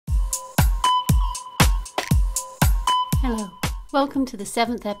Hello, welcome to the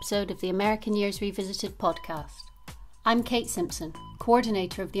 7th episode of the American Years Revisited podcast. I'm Kate Simpson,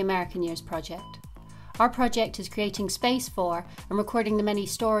 coordinator of the American Years Project. Our project is creating space for and recording the many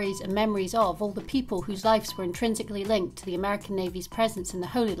stories and memories of all the people whose lives were intrinsically linked to the American Navy's presence in the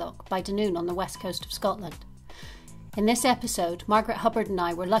Holy Loch by Dunoon on the west coast of Scotland. In this episode, Margaret Hubbard and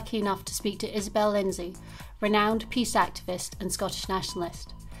I were lucky enough to speak to Isobel Lindsay, renowned peace activist and Scottish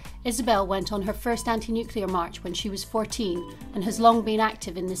Nationalist. Isobel went on her first anti-nuclear march when she was 14 and has long been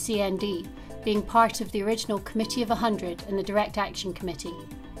active in the CND, being part of the original Committee of 100 and the Direct Action Committee.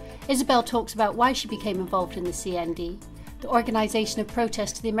 Isobel talks about why she became involved in the CND, the organisation of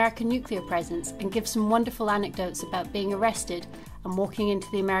protest to the American nuclear presence, and gives some wonderful anecdotes about being arrested and walking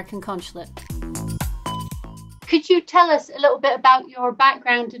into the American consulate. Could you tell us a little bit about your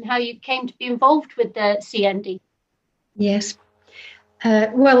background and how you came to be involved with the CND? Yes.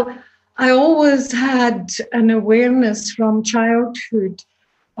 Well, I always had an awareness from childhood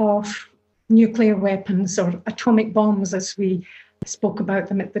of nuclear weapons or atomic bombs, as we spoke about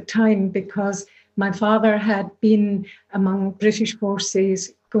them at the time, because my father had been among British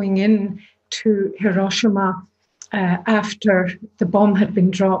forces going in to Hiroshima after the bomb had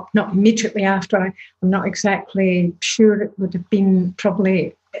been dropped, not immediately after. I'm not exactly sure. It would have been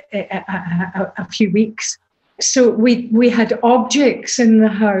probably a few weeks. So we had objects in the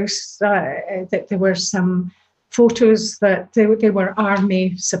house, that there were some photos that they were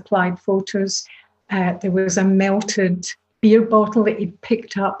army supplied photos. There was a melted beer bottle that he'd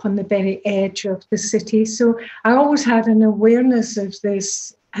picked up on the very edge of the city. So I always had an awareness of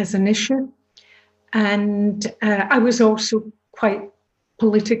this as an issue. And I was also quite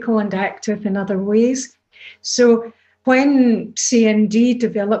political and active in other ways. So when CND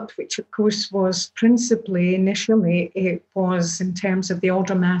developed, which of course was principally initially, it was in terms of the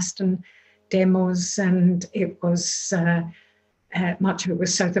Aldermaston demos, and it was much of it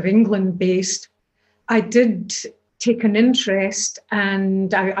was south of England based. I did take an interest,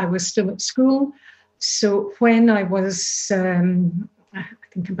 and I was still at school. So when I was, I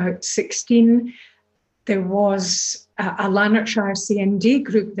think about 16, there was a Lanarkshire CND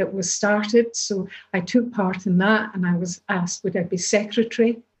group that was started. So I took part in that, and I was asked, would I be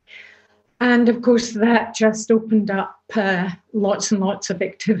secretary? And of course, that just opened up lots and lots of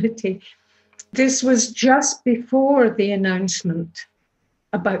activity. This was just before the announcement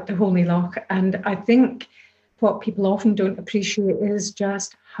about the Holy Loch. And I think what people often don't appreciate is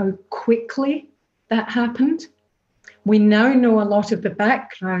just how quickly that happened. We now know a lot of the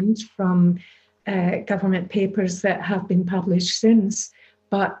background from government papers that have been published since.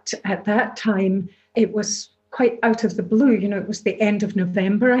 But at that time, it was quite out of the blue. You know, it was the end of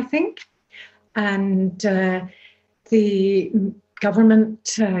November, I think. And the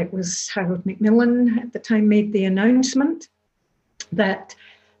government, it was Harold Macmillan at the time, made the announcement that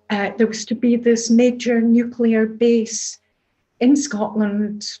there was to be this major nuclear base in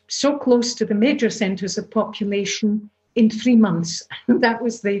Scotland, so close to the major centres of population, in 3 months. That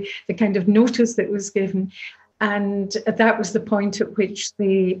was the kind of notice that was given. And that was the point at which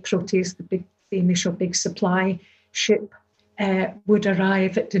the Proteus, the initial big supply ship, would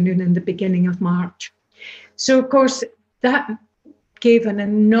arrive at Dunoon in the beginning of March. So, of course, that gave an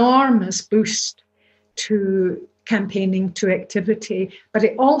enormous boost to campaigning, to activity, but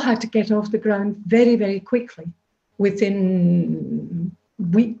it all had to get off the ground very, very quickly. Within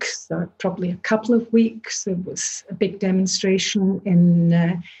weeks, or probably a couple of weeks, there was a big demonstration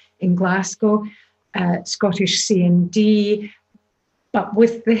in Glasgow, Scottish CND, but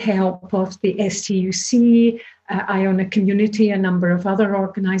with the help of the STUC, Iona Community, a number of other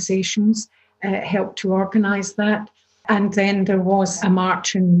organisations helped to organise that. And then there was a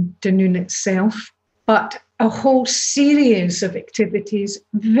march in Dunoon itself, but a whole series of activities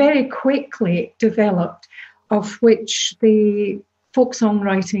very quickly developed, of which the folk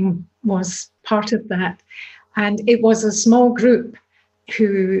songwriting was part of that. And it was a small group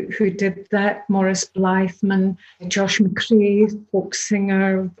who did that. Maurice Blythman, Josh McCrae, folk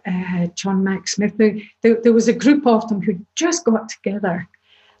singer, John Mac Smith. There was a group of them who just got together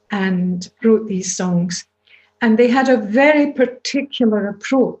and wrote these songs. And they had a very particular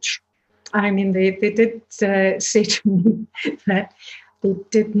approach. I mean, they did say to me that they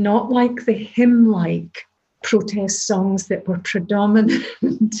did not like the hymn-like protest songs that were predominant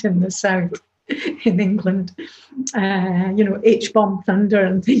in the south, in England, H-bomb thunder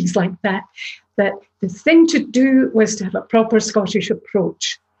and things like that. That the thing to do was to have a proper Scottish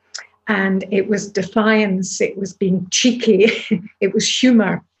approach. And it was defiance, it was being cheeky, it was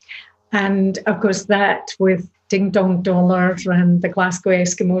humour. And of course that with Ding Dong Dollar and the Glasgow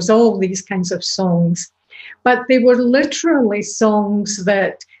Eskimos, all these kinds of songs But they were literally songs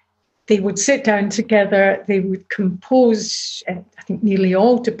that they would sit down together, they would compose, I think nearly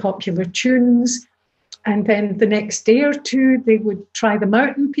all to popular tunes, and then the next day or two they would try them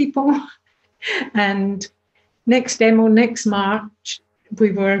out on people. And next demo, next March,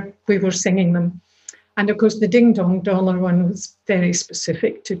 we were singing them. And of course the Ding Dong Dollar one was very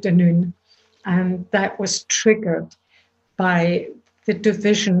specific to Dunoon, and that was triggered by the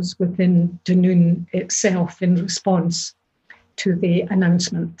divisions within Dunoon itself in response to the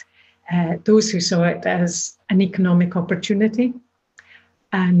announcement. Those who saw it as an economic opportunity,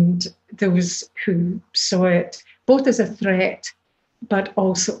 and those who saw it both as a threat, but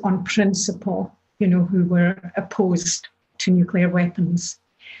also on principle, who were opposed to nuclear weapons.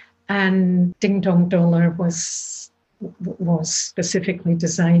 And Ding Dong Dollar was specifically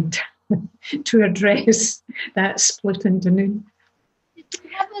designed to address that split in Dunoon. Did you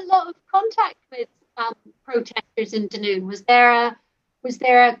have a lot of contact with protesters in Dunoon? Was there a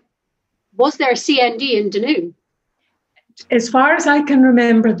CND in Dunoon? As far as I can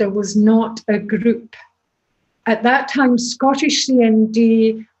remember, there was not a group. At that time, Scottish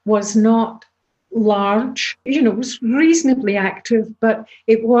CND was not large. It was reasonably active, but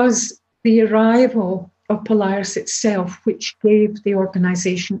it was the arrival of Polaris itself which gave the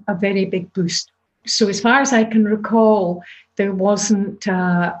organisation a very big boost. So as far as I can recall, there wasn't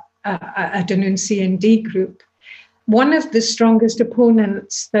a Dunoon CND group. One of the strongest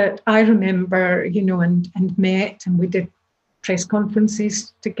opponents that I remember, and met, and we did press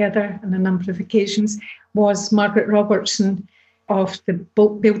conferences together on a number of occasions, was Margaret Robertson of the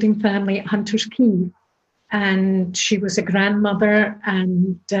boat building family at Hunter's Quay. And she was a grandmother,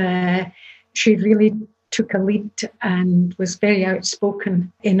 and she really took a lead and was very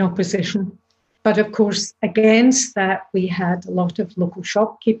outspoken in opposition. But of course, against that, we had a lot of local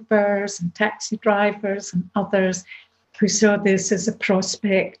shopkeepers and taxi drivers and others who saw this as a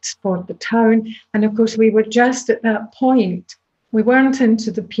prospect for the town. And of course, we were just at that point. We weren't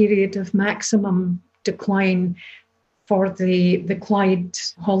into the period of maximum decline for the Clyde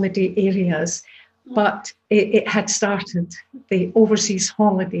holiday areas, but it had started. The overseas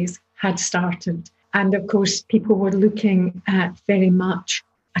holidays had started. And of course, people were looking at very much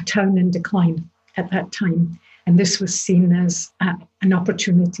a town in decline at that time. And this was seen as an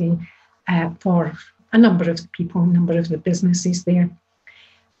opportunity for a number of people, a number of the businesses there.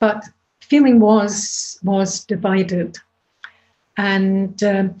 But feeling was divided. And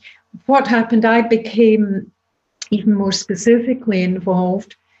what happened, I became even more specifically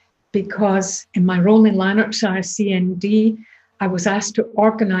involved because in my role in Lanarkshire CND, I was asked to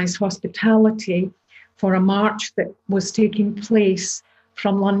organise hospitality for a march that was taking place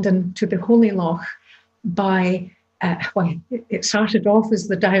from London to the Holy Loch by, it started off as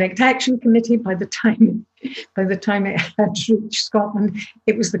the Direct Action Committee. By the time it had reached Scotland,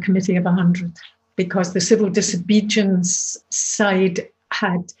 it was the Committee of 100, because the civil disobedience side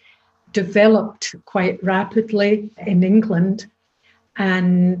had developed quite rapidly in England,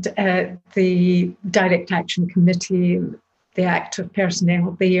 and the Direct Action Committee, the active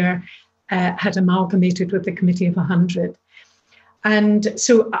personnel there, had amalgamated with the Committee of 100. And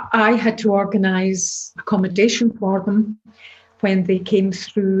so I had to organise accommodation for them when they came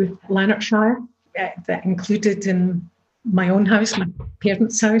through Lanarkshire. That included in my own house, my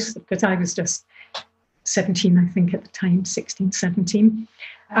parents' house, because I was just 17, I think, at the time, 16, 17.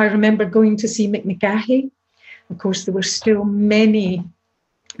 I remember going to see McNigahy. Of course, there were still many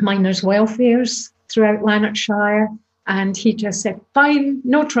miners' welfares throughout Lanarkshire, and he just said, fine,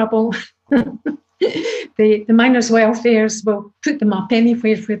 no trouble. The miners' welfares, will put them up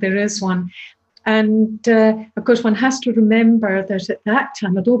anywhere where there is one. And of course, one has to remember that at that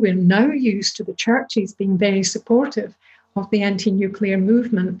time, although we're now used to the churches being very supportive of the anti-nuclear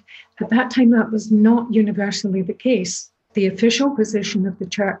movement, at that time that was not universally the case. The official position of the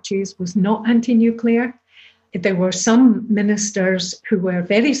churches was not anti-nuclear. There were some ministers who were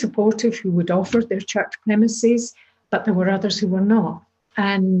very supportive, who would offer their church premises, but there were others who were not.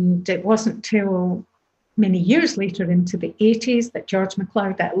 And it wasn't till many years later, into the 80s, that George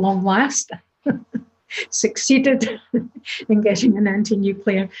MacLeod, at long last, succeeded in getting an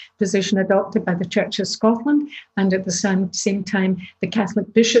anti-nuclear position adopted by the Church of Scotland. And at the same time, the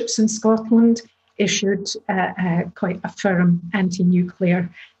Catholic bishops in Scotland issued quite a firm anti-nuclear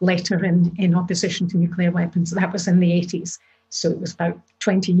letter in opposition to nuclear weapons. That was in the 80s, so it was about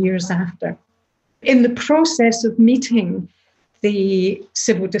 20 years after. In the process of meeting the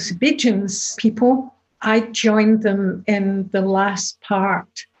civil disobedience people, I joined them in the last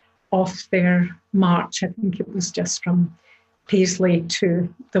part of their march. I think it was just from Paisley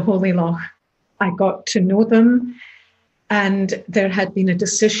to the Holy Loch. I got to know them, and there had been a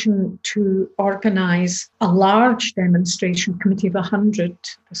decision to organise a large demonstration. Committee of 100,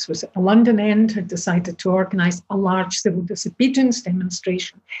 this was at the London end, had decided to organise a large civil disobedience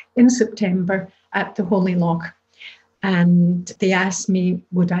demonstration in September at the Holy Loch. And they asked me,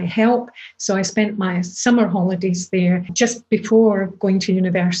 would I help? So I spent my summer holidays there just before going to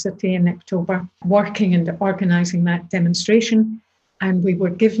university in October, working and organising that demonstration. And we were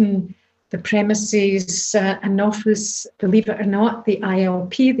given the premises, an office. Believe it or not, the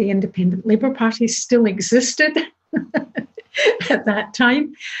ILP, the Independent Labour Party, still existed at that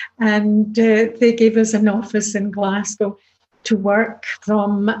time. And they gave us an office in Glasgow to work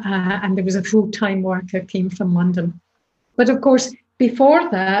from, and there was a full-time worker came from London. But of course, before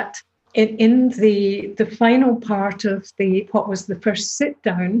that, in the final part of what was the first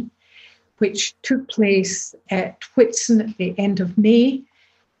sit-down, which took place at Whitsun at the end of May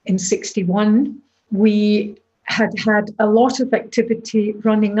in 1961, we had a lot of activity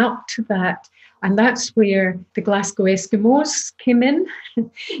running up to that. And that's where the Glasgow Eskimos came in,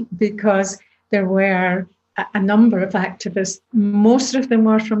 because there were a number of activists, most of them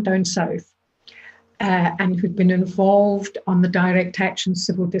were from down south, and who'd been involved on the direct action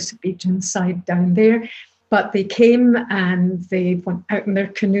civil disobedience side down there. But they came and they went out in their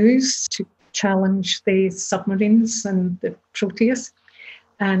canoes to challenge the submarines and the Proteus.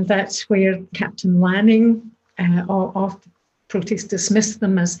 And that's where Captain Lanning of the Proteus dismissed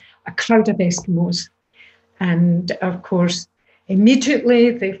them as a crowd of Eskimos. And of course,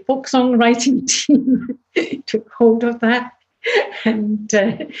 immediately the folk song writing team took hold of that and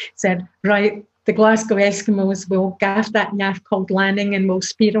said, right, the Glasgow Eskimos will gaff that naff called Lanning and will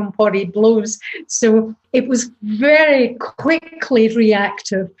spear him what he blows. So it was very quickly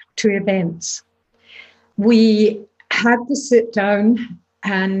reactive to events. We had the sit down,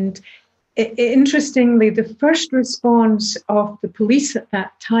 and interestingly, the first response of the police at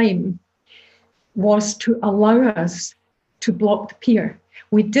that time was to allow us to block the pier.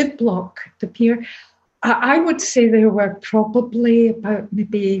 We did block the pier. I would say there were probably about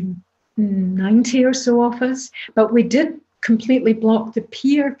maybe 90 or so of us, but we did completely block the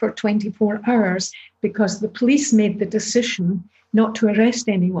pier for 24 hours because the police made the decision not to arrest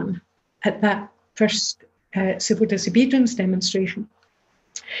anyone at that first civil disobedience demonstration.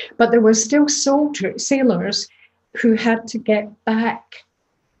 But there were still sailors who had to get back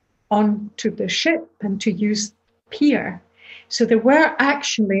onto the ship and to use the pier. So there were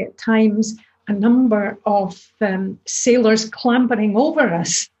actually at times a number of sailors clambering over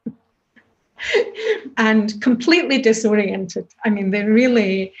us and completely disoriented. I mean,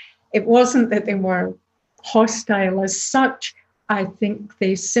 it wasn't that they were hostile as such. I think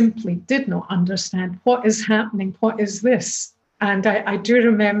they simply did not understand what is happening, what is this? And I do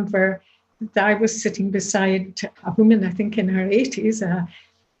remember that I was sitting beside a woman, I think in her 80s,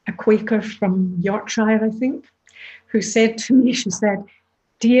 a Quaker from Yorkshire, I think, who said to me, she said,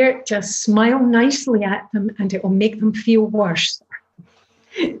 "Dear, just smile nicely at them and it will make them feel worse."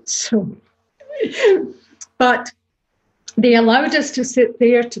 So, but they allowed us to sit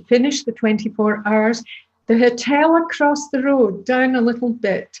there to finish the 24 hours. The hotel across the road, down a little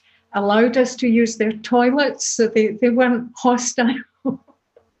bit, allowed us to use their toilets, so they weren't hostile.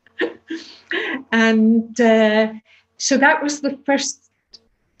 And so that was the first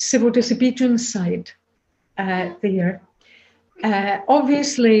civil disobedience side there.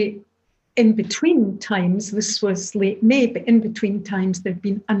 Obviously, in between times, this was late May, but in between times, there'd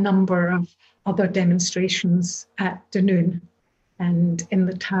been a number of other demonstrations at Dunoon and in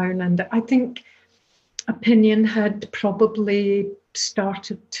the town. And I think opinion had probably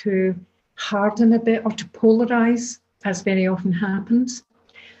started to harden a bit or to polarize, as very often happens.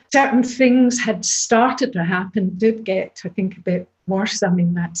 Certain things had started to happen, did get, I think, a bit worse. I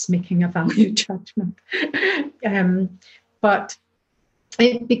mean, that's making a value judgment. But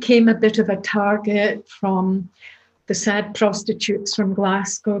it became a bit of a target from the sad prostitutes from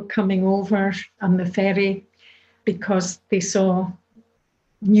Glasgow coming over on the ferry because they saw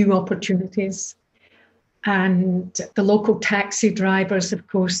new opportunities. And the local taxi drivers, of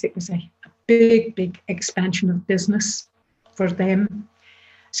course, it was a big, big expansion of business for them.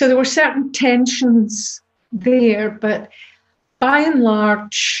 So there were certain tensions there, but by and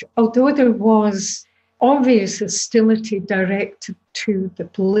large, although there was obvious hostility directed to the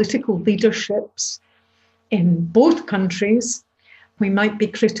political leaderships in both countries, we might be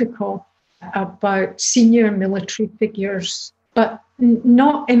critical about senior military figures, but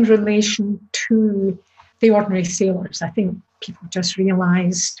not in relation to the ordinary sailors. I think people just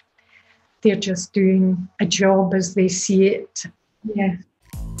realised they're just doing a job as they see it. Yeah.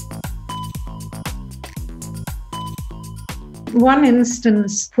 one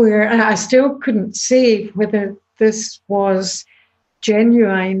instance where I still couldn't say whether this was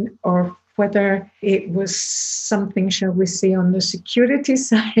genuine or whether it was something, shall we say, on the security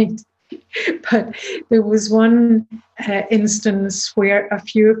side. But there was one instance where a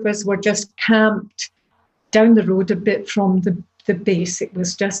few of us were just camped down the road a bit from the base. It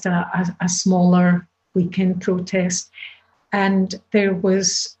was just a smaller weekend protest. And there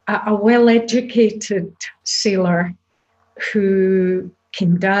was a well-educated sailor who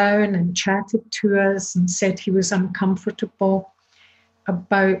came down and chatted to us and said he was uncomfortable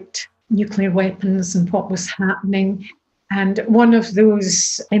about nuclear weapons and what was happening. And one of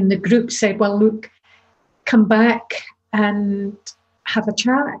those in the group said, well, look, come back and have a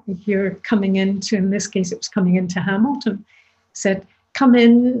chat. If you're coming into, in this case, it was coming into Hamilton, said, come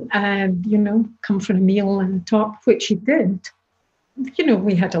in and, come for a meal and talk, which he did.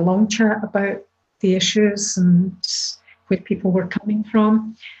 We had a long chat about the issues and where people were coming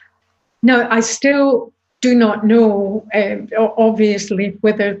from. Now, I still do not know, obviously,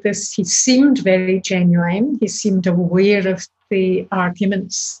 whether he seemed very genuine. He seemed aware of the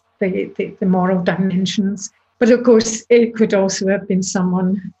arguments, the moral dimensions. But of course, it could also have been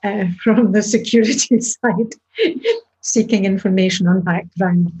someone from the security side seeking information on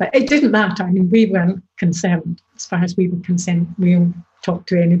background. But it didn't matter. I mean, we weren't concerned. As far as we were concerned, we'll talk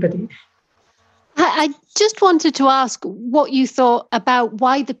to anybody. I just wanted to ask what you thought about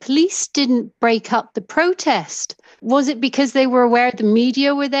why the police didn't break up the protest. Was it because they were aware the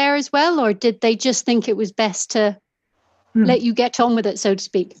media were there as well, or did they just think it was best to let you get on with it, so to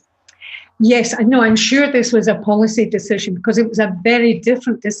speak? Yes, I know. I'm sure this was a policy decision because it was a very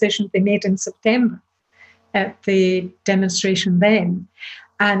different decision they made in September at the demonstration then.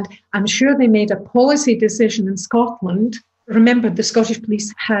 And I'm sure they made a policy decision in Scotland. Remember, the Scottish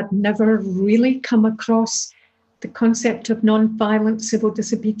police had never really come across the concept of non-violent civil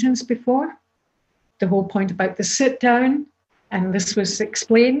disobedience before. The whole point about the sit-down, and this was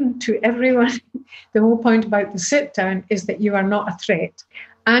explained to everyone, the whole point about the sit-down is that you are not a threat.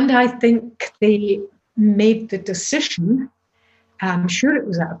 And I think they made the decision, I'm sure it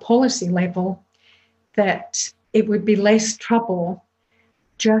was at a policy level, that it would be less trouble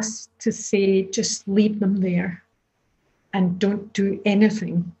just to say, just leave them there and don't do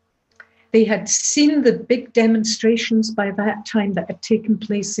anything. They had seen the big demonstrations by that time that had taken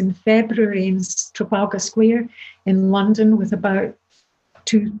place in February in Trafalgar Square in London with about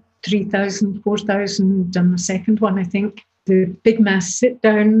 3,000, 4,000 on the second one, I think. The big mass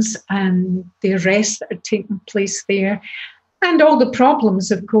sit-downs and the arrests that had taken place there. And all the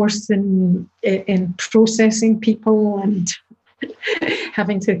problems, of course, in processing people and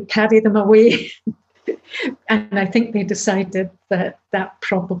having to carry them away. And I think they decided that that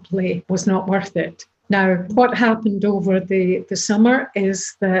probably was not worth it. Now, what happened over the summer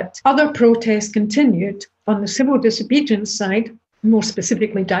is that other protests continued on the civil disobedience side, more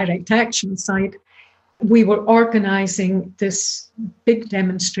specifically direct action side. We were organising this big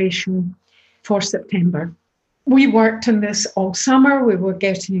demonstration for September. We worked on this all summer. We were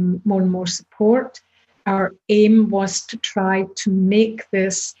getting more and more support. Our aim was to try to make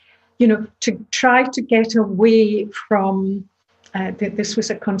this, to try to get away from, this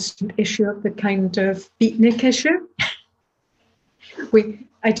was a constant issue of the kind of beatnik issue.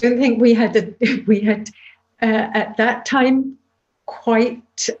 I don't think we had at that time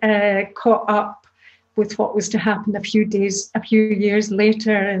quite caught up with what was to happen a few years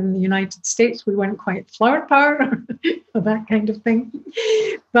later in the United States. We weren't quite flower power or that kind of thing.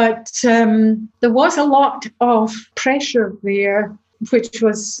 But there was a lot of pressure there, which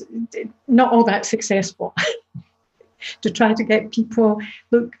was not all that successful, to try to get people,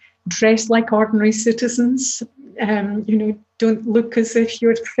 dress like ordinary citizens, don't look as if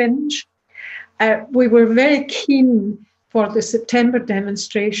you're fringe. We were very keen for the September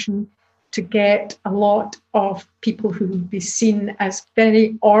demonstration to get a lot of people who would be seen as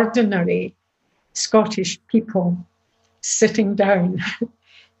very ordinary Scottish people sitting down,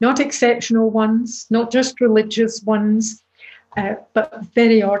 not exceptional ones, not just religious ones, but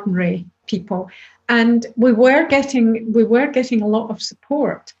very ordinary people. And we were getting a lot of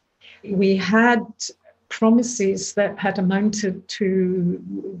support. We had promises that had amounted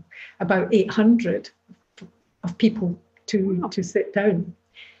to about 800 of people to sit down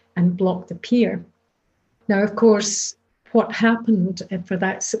and block the pier. Now, of course, what happened for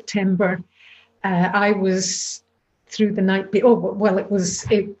that September, I was through the night. It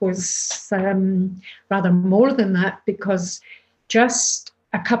was rather more than that, because just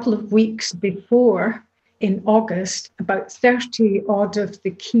a couple of weeks before, in August, about 30 odd of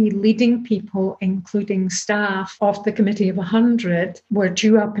the key leading people, including staff of the Committee of 100, were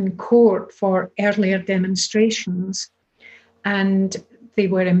due up in court for earlier demonstrations, and they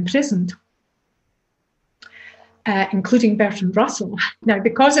were imprisoned, including Bertrand Russell. Now,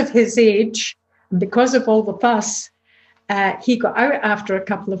 because of his age and because of all the fuss, he got out after a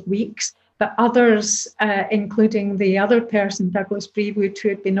couple of weeks, but others, including the other person, Douglas Brewood, who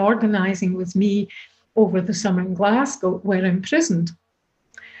had been organising with me over the summer in Glasgow, were imprisoned.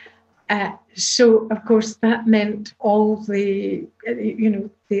 So, of course, that meant all the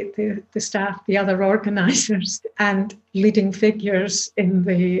staff, the other organisers and leading figures in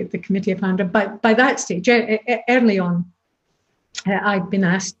the Committee of 100. By that stage, early on, I'd been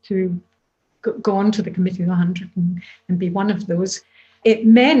asked to go on to the Committee of 100 and be one of those. It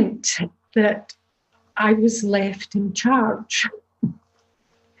meant that I was left in charge.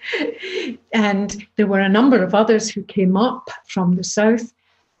 And there were a number of others who came up from the south,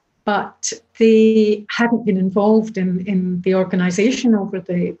 but they hadn't been involved in the organisation over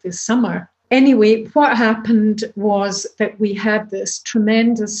the summer. Anyway, what happened was that we had this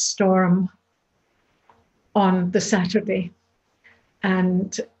tremendous storm on the Saturday.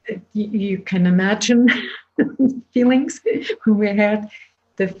 And you can imagine feelings when we heard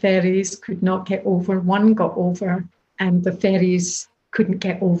the ferries could not get over. One got over and the ferries couldn't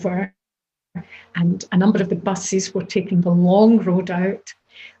get over, and a number of the buses were taking the long road out.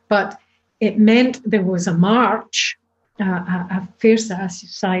 But it meant there was a march, a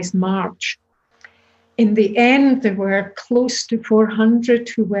fair-sized march. In the end, there were close to 400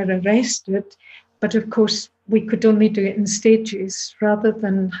 who were arrested, but of course, we could only do it in stages rather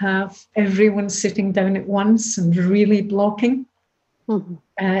than have everyone sitting down at once and really blocking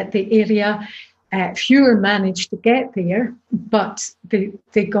the area. Fewer managed to get there, but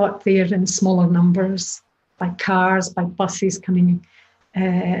they got there in smaller numbers, by cars, by buses coming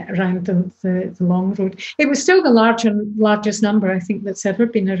around the long road. It was still the largest number, I think, that's ever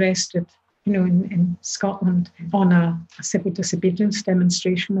been arrested, in Scotland on a civil disobedience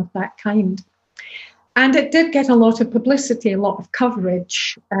demonstration of that kind. And it did get a lot of publicity, a lot of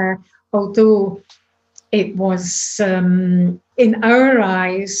coverage, although it was, in our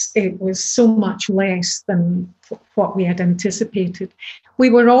eyes, it was so much less than what we had anticipated. We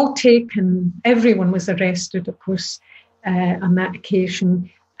were all taken, everyone was arrested, of course, on that occasion,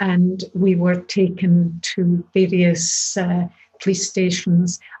 and we were taken to various police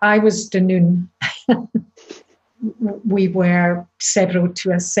stations. I was Dunoon. We were several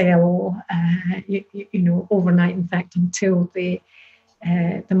to a cell, overnight, in fact, until the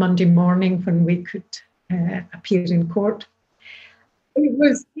Monday morning when we could appear in court. It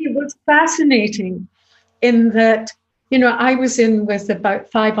was fascinating in that, I was in with about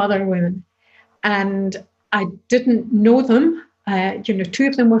 5 other women, and I didn't know them. 2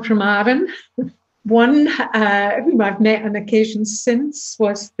 of them were from Arran. One, whom I've met on occasion since,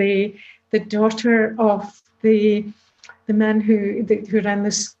 was the daughter of the man who ran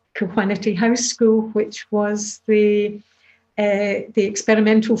this Cohwanity House School, which was the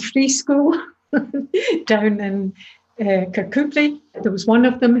experimental free school down in Kirkcudbright. There was one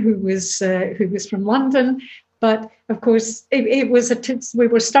of them who was from London, but of course it was we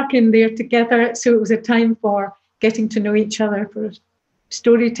were stuck in there together, so it was a time for getting to know each other, for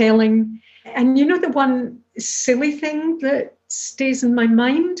storytelling. And the one silly thing that stays in my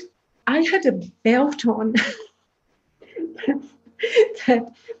mind, I had a belt on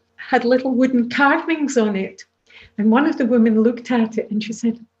that had little wooden carvings on it. And one of the women looked at it and she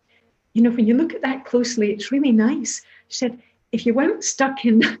said, when you look at that closely, it's really nice. She said, if you weren't stuck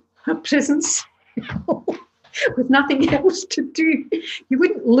in a prison cell with nothing else to do, you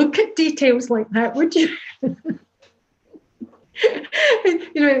wouldn't look at details like that, would you?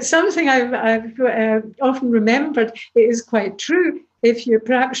 It's something I've often remembered. It is quite true. If you're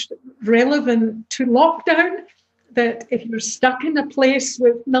perhaps relevant to lockdown, that if you're stuck in a place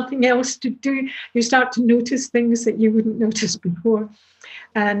with nothing else to do, you start to notice things that you wouldn't notice before.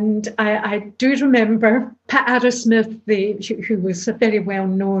 And I do remember Pat Arrowsmith, who was a very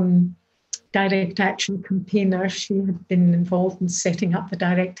well-known direct action campaigner. She had been involved in setting up the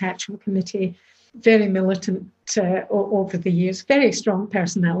Direct Action Committee, very militant over the years, very strong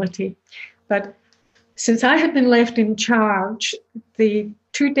personality. But since I had been left in charge, the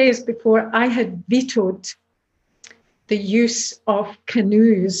 2 days before, I had vetoed the use of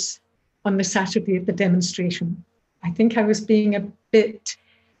canoes on the Saturday of the demonstration. I think I was being a bit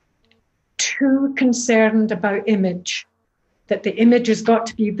too concerned about image, that the image has got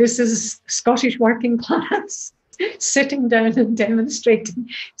to be, this is Scottish working class. sitting down and demonstrating.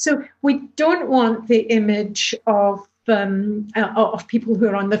 So we don't want the image of people who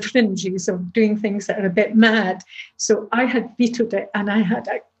are on the fringes of doing things that are a bit mad. So I had vetoed it, and I had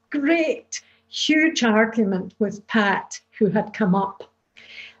a great, huge argument with Pat, who had come up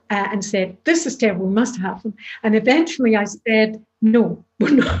and said, this is terrible, we must have them. And eventually I said, no,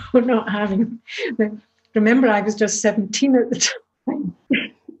 we're not having them. Remember, I was just 17 at the time.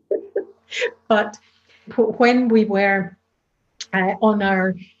 But when we were on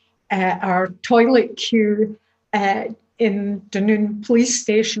our toilet queue in Dunoon police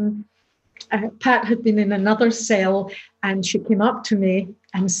station, Pat had been in another cell, and she came up to me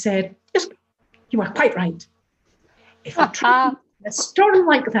and said, yes, you were quite right. If we tried a storm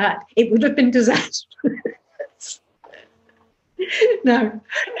like that, it would have been disastrous. Now,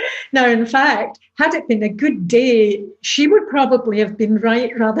 in fact, had it been a good day, she would probably have been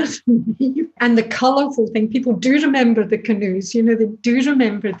right rather than me. And the colourful thing, people do remember the canoes, they do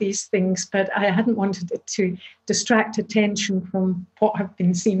remember these things, but I hadn't wanted it to distract attention from what have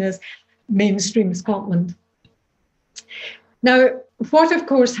been seen as mainstream Scotland. Now, what of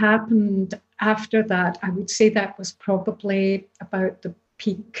course happened after that, I would say that was probably about the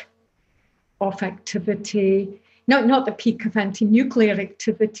peak of activity. Not the peak of anti-nuclear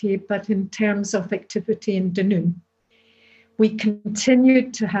activity, but in terms of activity in Dunoon. We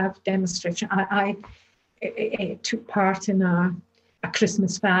continued to have demonstrations. I took part in a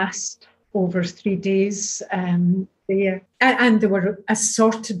Christmas fast over 3 days there. And there were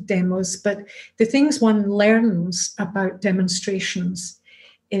assorted demos, but the things one learns about demonstrations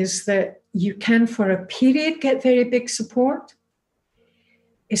is that you can, for a period, get very big support,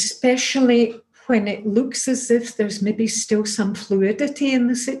 especially when it looks as if there's maybe still some fluidity in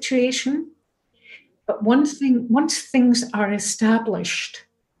the situation. But once things are established,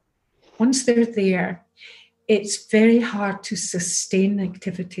 once they're there, it's very hard to sustain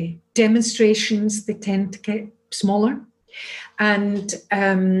activity. Demonstrations, they tend to get smaller. And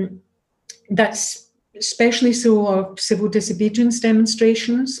that's especially so of civil disobedience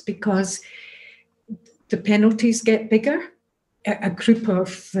demonstrations, because the penalties get bigger. A group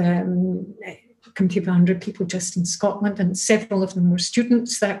of committee of 100 people just in Scotland, and several of them were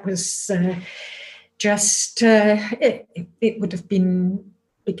students. That was it would have been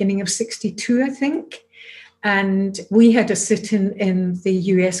beginning of 62, I think. And we had a sit-in in the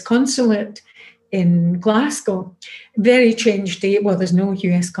US consulate in Glasgow. Very changed day. Well, there's no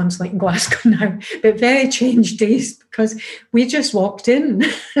US consulate in Glasgow now, but very changed days, because we just walked in.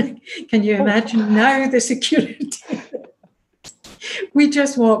 Can you imagine now the security? We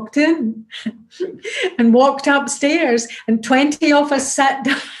just walked in and walked upstairs, and 20 of us sat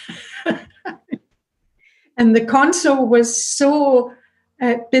down. And the consul was so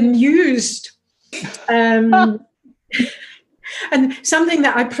bemused. And something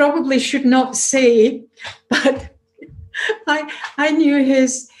that I probably should not say, but I knew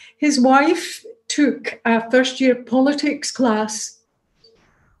his wife took a first-year politics class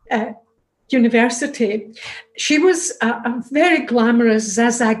at university. She was a very glamorous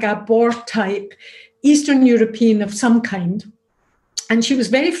Zaza Gabor type, Eastern European of some kind. And she was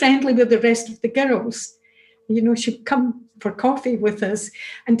very friendly with the rest of the girls. She'd come for coffee with us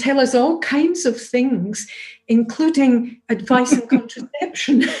and tell us all kinds of things, including advice on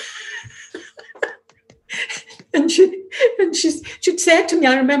contraception. And she'd said to me,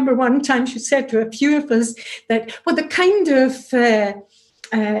 I remember one time she said to a few of us that, well, the kind of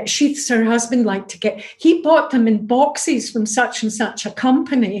sheaths her husband liked to get, he bought them in boxes from such and such a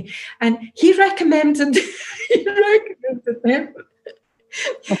company, and he recommended them.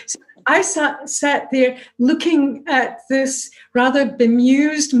 So I sat there looking at this rather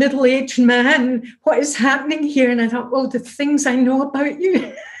bemused middle-aged man. What is happening here? And I thought, well, the things I know about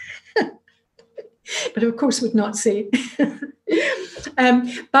you. But of course would not say.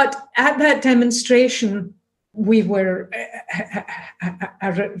 But at that demonstration, we were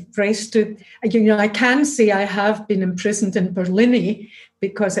arrested. I can say I have been imprisoned in Berlin,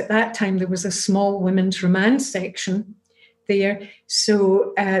 because at that time there was a small women's romance section there.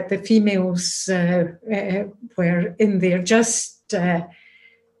 So the females were in there just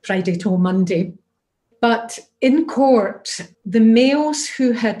Friday till Monday. But in court, the males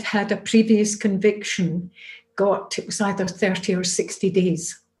who had had a previous conviction it was either 30 or 60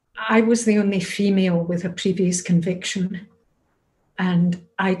 days. I was the only female with a previous conviction. And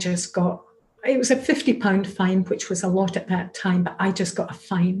I just got, it was a £50 fine, which was a lot at that time, but I just got a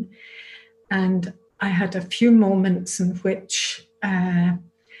fine. And I had a few moments in which I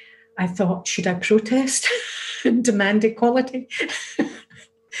thought, should I protest and demand equality?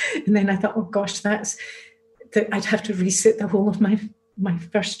 And then I thought, oh gosh, that I'd have to resit the whole of my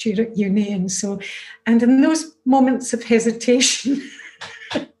first year at uni. And in those moments of hesitation,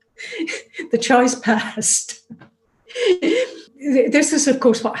 the choice passed. This is, of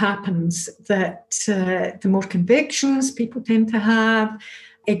course, what happens, that the more convictions people tend to have,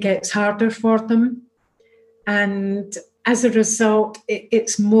 it gets harder for them. And as a result,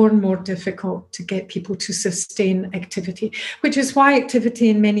 it's more and more difficult to get people to sustain activity, which is why activity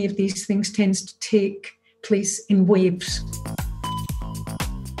in many of these things tends to take place in waves.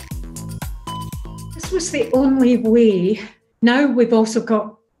 This was the only way. Now we've also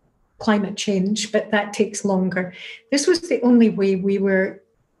got climate change, but that takes longer. This was the only way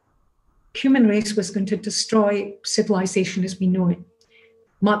human race was going to destroy civilization as we know it.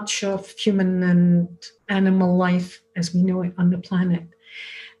 Much of human and animal life as we know it on the planet.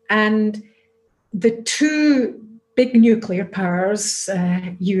 And the two big nuclear powers,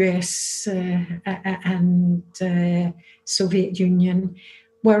 US and Soviet Union,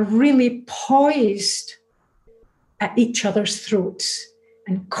 were really poised at each other's throats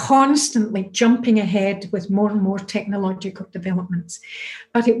and constantly jumping ahead with more and more technological developments.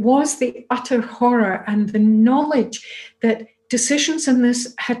 But it was the utter horror and the knowledge that decisions in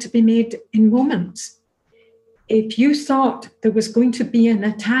this had to be made in moments. If you thought there was going to be an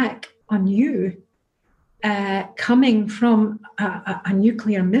attack on you coming from a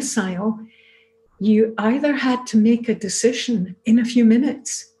nuclear missile, you either had to make a decision in a few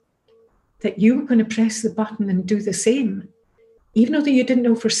minutes that you were going to press the button and do the same, even though you didn't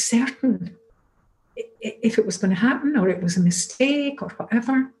know for certain if it was going to happen or it was a mistake or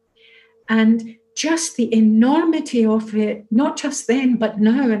whatever. And just the enormity of it, not just then, but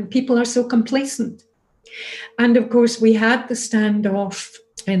now, and people are so complacent. And of course, we had the standoff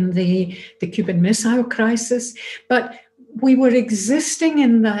in the Cuban Missile Crisis, but we were existing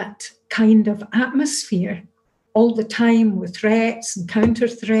in that kind of atmosphere all the time with threats and counter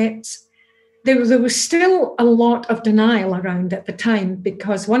threats. There was still a lot of denial around at the time,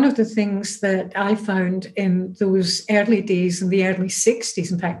 because one of the things that I found in those early days, in the early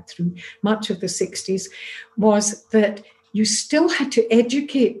 60s, in fact, through much of the 60s, was that you still had to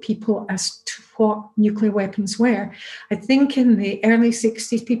educate people as to what nuclear weapons were. I think in the early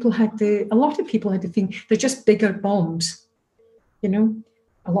 60s, a lot of people had to think they're just bigger bombs. You know,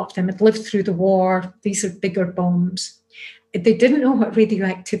 a lot of them had lived through the war. These are bigger bombs. They didn't know what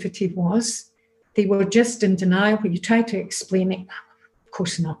radioactivity was. They were just in denial. When you try to explain it, of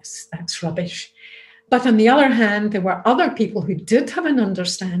course not, that's rubbish. But on the other hand, there were other people who did have an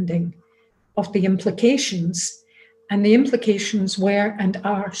understanding of the implications, and the implications were and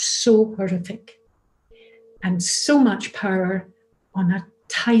are so horrific, and so much power on a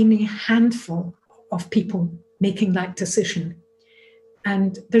tiny handful of people making that decision.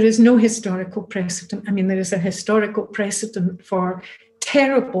 And there is no historical precedent. I mean, there is a historical precedent for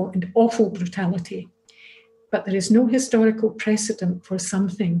terrible and awful brutality, but there is no historical precedent for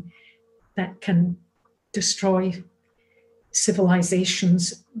something that can destroy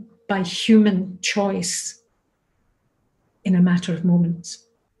civilizations by human choice in a matter of moments.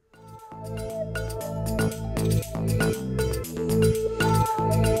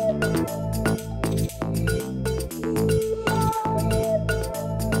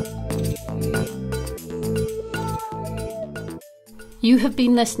 You have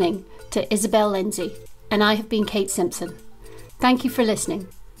been listening to Isobel Lindsay, and I have been Kate Simpson. Thank you for listening.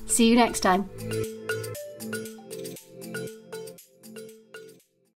 See you next time.